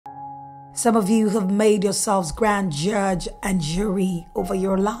Some of you have made yourselves grand judge and jury over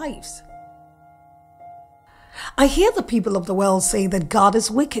your lives. I hear the people of the world say that God is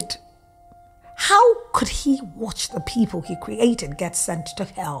wicked. How could he watch the people he created get sent to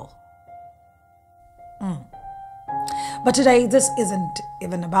hell? But today, this isn't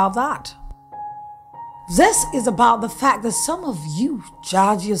even about that. This is about the fact that some of you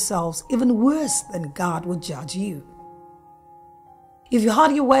judge yourselves even worse than God would judge you. If you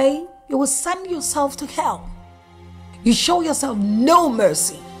had your way, you will send yourself to hell. You show yourself no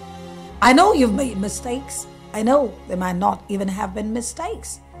mercy. I know you've made mistakes. I know they might not even have been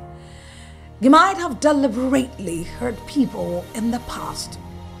mistakes. You might have deliberately hurt people in the past.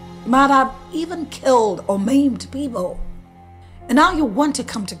 You might have even killed or maimed people. And now you want to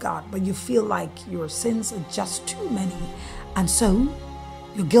come to God, but you feel like your sins are just too many. And so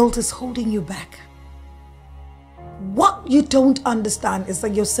your guilt is holding you back. What you don't understand is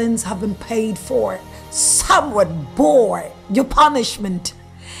that your sins have been paid for. Someone bore your punishment.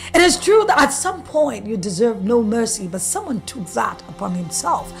 It is true that at some point you deserve no mercy, but someone took that upon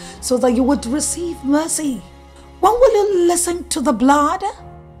himself so that you would receive mercy. When will you listen to the blood?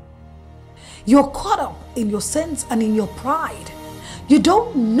 You're caught up in your sins and in your pride. You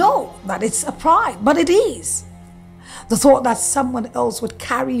don't know that it's a pride, but it is. The thought that someone else would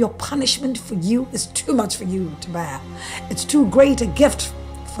carry your punishment for you is too much for you to bear. It's too great a gift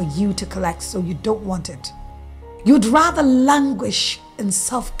for you to collect, so you don't want it. You'd rather languish in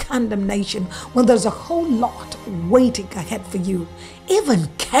self-condemnation when there's a whole lot waiting ahead for you. Even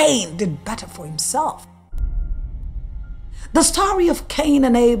Cain did better for himself. The story of Cain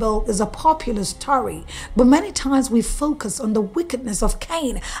and Abel is a popular story, but many times we focus on the wickedness of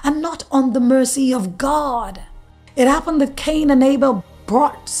Cain and not on the mercy of God. It happened that Cain and Abel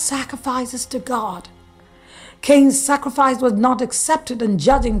brought sacrifices to God. Cain's sacrifice was not accepted, and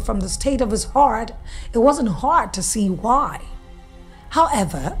judging from the state of his heart, it wasn't hard to see why.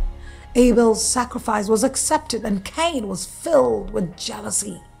 However, Abel's sacrifice was accepted and Cain was filled with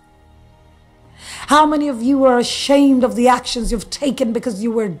jealousy. How many of you are ashamed of the actions you've taken because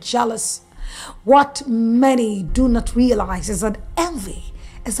you were jealous? What many do not realize is that envy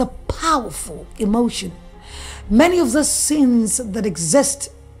is a powerful emotion. Many of the sins that exist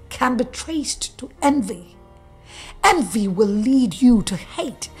can be traced to envy. Envy will lead you to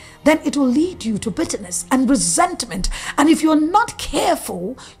hate. Then it will lead you to bitterness and resentment. And if you're not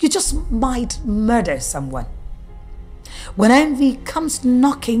careful, you just might murder someone. When envy comes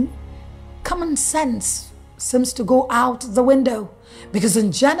knocking, common sense seems to go out the window. Because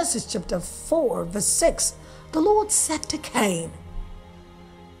in Genesis chapter 4, verse 6, the Lord said to Cain,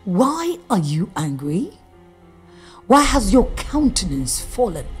 "Why are you angry? Why has your countenance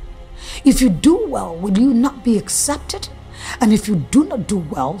fallen? If you do well, will you not be accepted? And if you do not do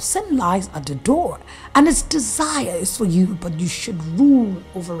well, sin lies at the door, and its desire is for you, but you should rule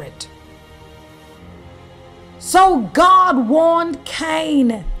over it." So God warned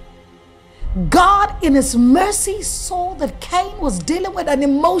Cain. God in his mercy saw that Cain was dealing with an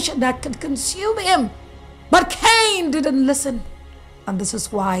emotion that could consume him. But Cain didn't listen. And this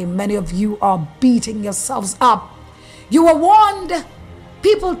is why many of you are beating yourselves up. You were warned.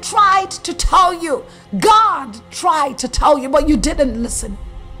 People tried to tell you. God tried to tell you, but you didn't listen.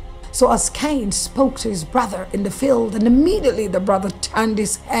 So as Cain spoke to his brother in the field, and immediately the brother turned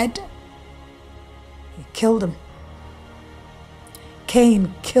his head, he killed him.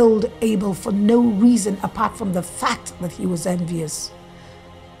 Cain killed Abel for no reason apart from the fact that he was envious.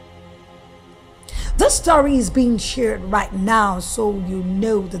 This story is being shared right now so you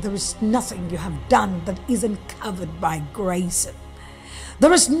know that there is nothing you have done that isn't covered by grace.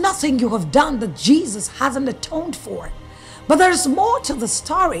 There is nothing you have done that Jesus hasn't atoned for. But there is more to the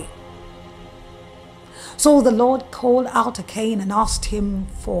story. So the Lord called out to Cain and asked him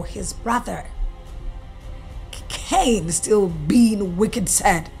for his brother. Cain, still being wicked,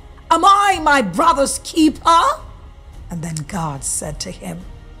 said, "Am I my brother's keeper?" And then God said to him,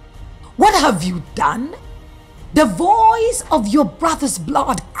 "What have you done? The voice of your brother's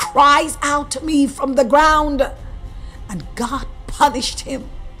blood cries out to me from the ground." And God punished him.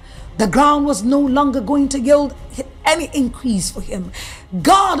 The ground was no longer going to yield any increase for him.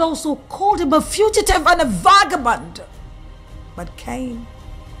 God also called him a fugitive and a vagabond. But Cain,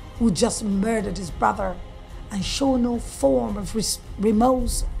 who just murdered his brother and showed no form of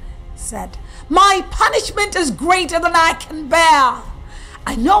remorse, said, "My punishment is greater than I can bear."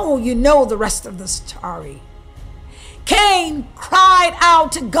 I know you know the rest of the story. Cain cried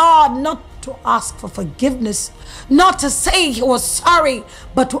out to God not to ask for forgiveness, not to say he was sorry,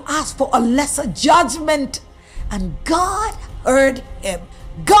 but to ask for a lesser judgment. And God heard him.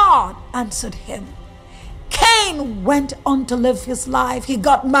 God answered him. Cain went on to live his life. He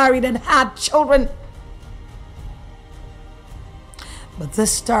got married and had children. But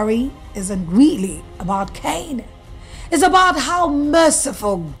this story isn't really about Cain. It's about how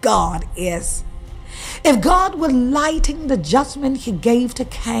merciful God is. If God were lighting the judgment he gave to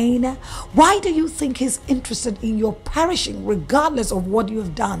Cain, why do you think he's interested in your perishing regardless of what you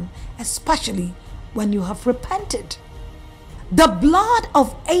have done, especially when you have repented? The blood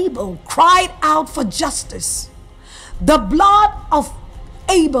of Abel cried out for justice. The blood of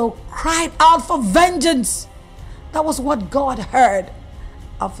Abel cried out for vengeance. That was what God heard.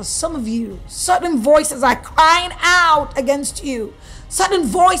 For some of you, certain voices are crying out against you. Certain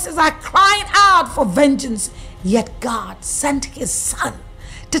voices are crying out for vengeance. Yet God sent his son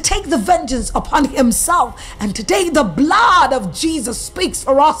to take the vengeance upon himself. And today the blood of Jesus speaks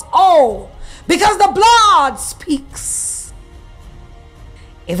for us all, because the blood speaks.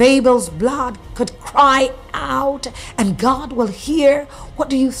 If Abel's blood could cry out and God will hear, what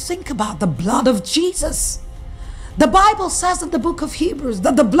do you think about the blood of Jesus? The Bible says in the book of Hebrews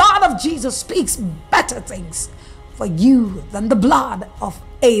that the blood of Jesus speaks better things for you than the blood of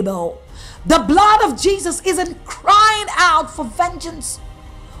Abel. The blood of Jesus isn't crying out for vengeance.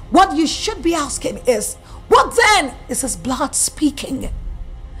 What you should be asking is, what then is his blood speaking?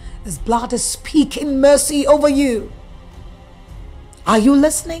 His blood is speaking mercy over you. Are you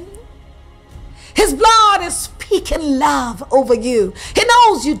listening? His blood is speaking love over you. He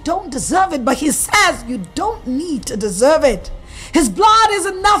knows you don't deserve it, but he says you don't need to deserve it. His blood is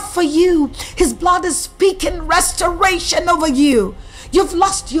enough for you. His blood is speaking restoration over you. You've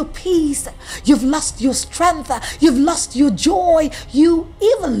lost your peace. You've lost your strength. You've lost your joy. You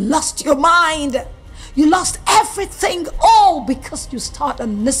even lost your mind. You lost everything, all because you started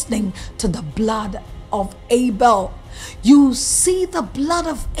listening to the blood of Abel. You see, the blood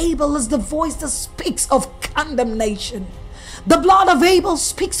of Abel is the voice that speaks of condemnation. The blood of Abel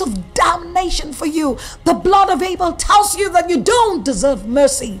speaks of damnation for you. The blood of Abel tells you that you don't deserve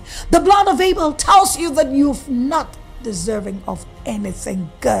mercy. The blood of Abel tells you that you're not deserving of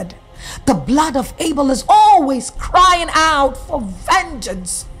anything good. The blood of Abel is always crying out for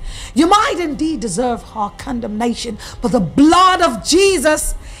vengeance. You might indeed deserve her condemnation, but the blood of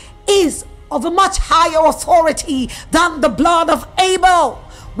Jesus is of a much higher authority than the blood of Abel.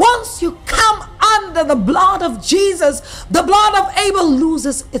 Once you come under the blood of Jesus, the blood of Abel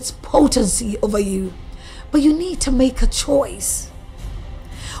loses its potency over you. But you need to make a choice.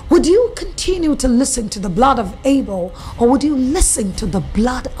 Would you continue to listen to the blood of Abel, or would you listen to the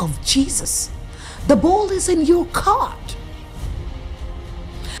blood of Jesus? The ball is in your court.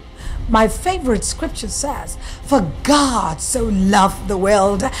 My favorite scripture says, "For God so loved the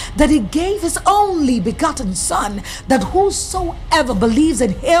world that he gave his only begotten Son, that whosoever believes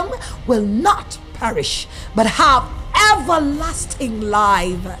in him will not perish, but have everlasting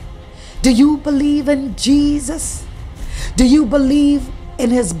life." Do you believe in Jesus? Do you believe in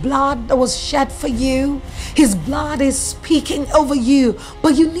his blood that was shed for you? His blood is speaking over you,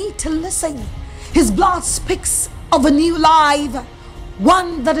 but you need to listen. His blood speaks of a new life.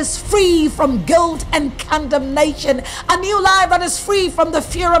 One that is free from guilt and condemnation. A new life that is free from the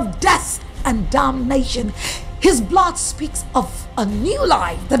fear of death and damnation. His blood speaks of a new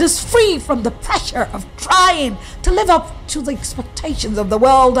life that is free from the pressure of trying to live up to the expectations of the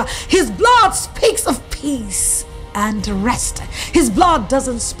world. His blood speaks of peace and rest. His blood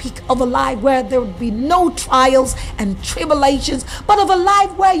doesn't speak of a life where there would be no trials and tribulations, but of a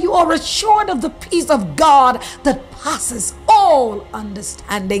life where you are assured of the peace of God that passes all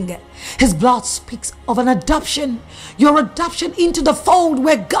understanding. His blood speaks of an adoption, your adoption into the fold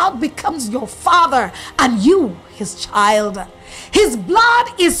where God becomes your father and you his child. His blood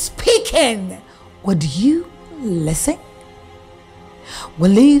is speaking. Would you listen? We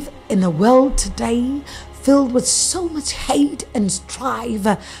live in a world today filled with so much hate and strife.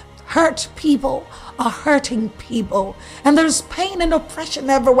 Hurt people are hurting people, and there's pain and oppression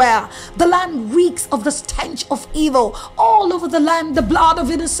everywhere. The land reeks of the stench of evil. All over the land, the blood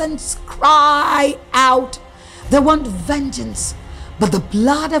of innocents cry out. They want vengeance, but the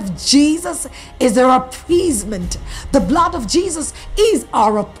blood of Jesus is their appeasement. The blood of Jesus is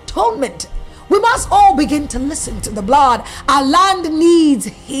our atonement. We must all begin to listen to the blood. Our land needs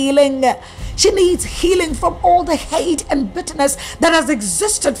healing. She needs healing from all the hate and bitterness that has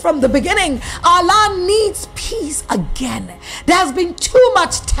existed from the beginning. Our land needs peace again. There has been too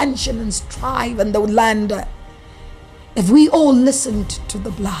much tension and strife in the land. If we all listened to the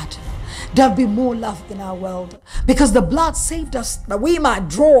blood, there'll be more love in our world, because the blood saved us that we might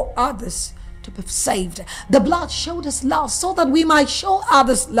draw others to be saved. The blood showed us love so that we might show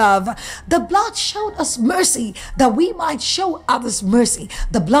others love. The blood showed us mercy that we might show others mercy.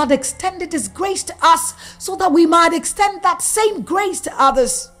 The blood extended His grace to us so that we might extend that same grace to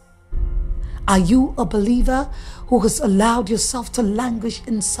others. Are you a believer who has allowed yourself to languish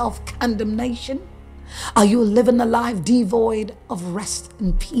in self-condemnation? Are you living a life devoid of rest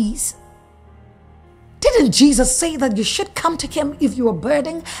and peace? Didn't Jesus say that you should come to Him if you are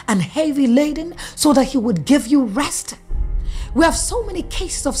burdened and heavy laden so that He would give you rest? We have so many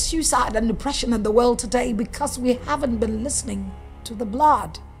cases of suicide and depression in the world today because we haven't been listening to the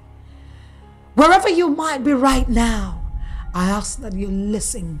blood. Wherever you might be right now, I ask that you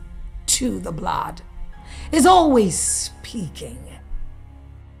listen to the blood. It's always speaking.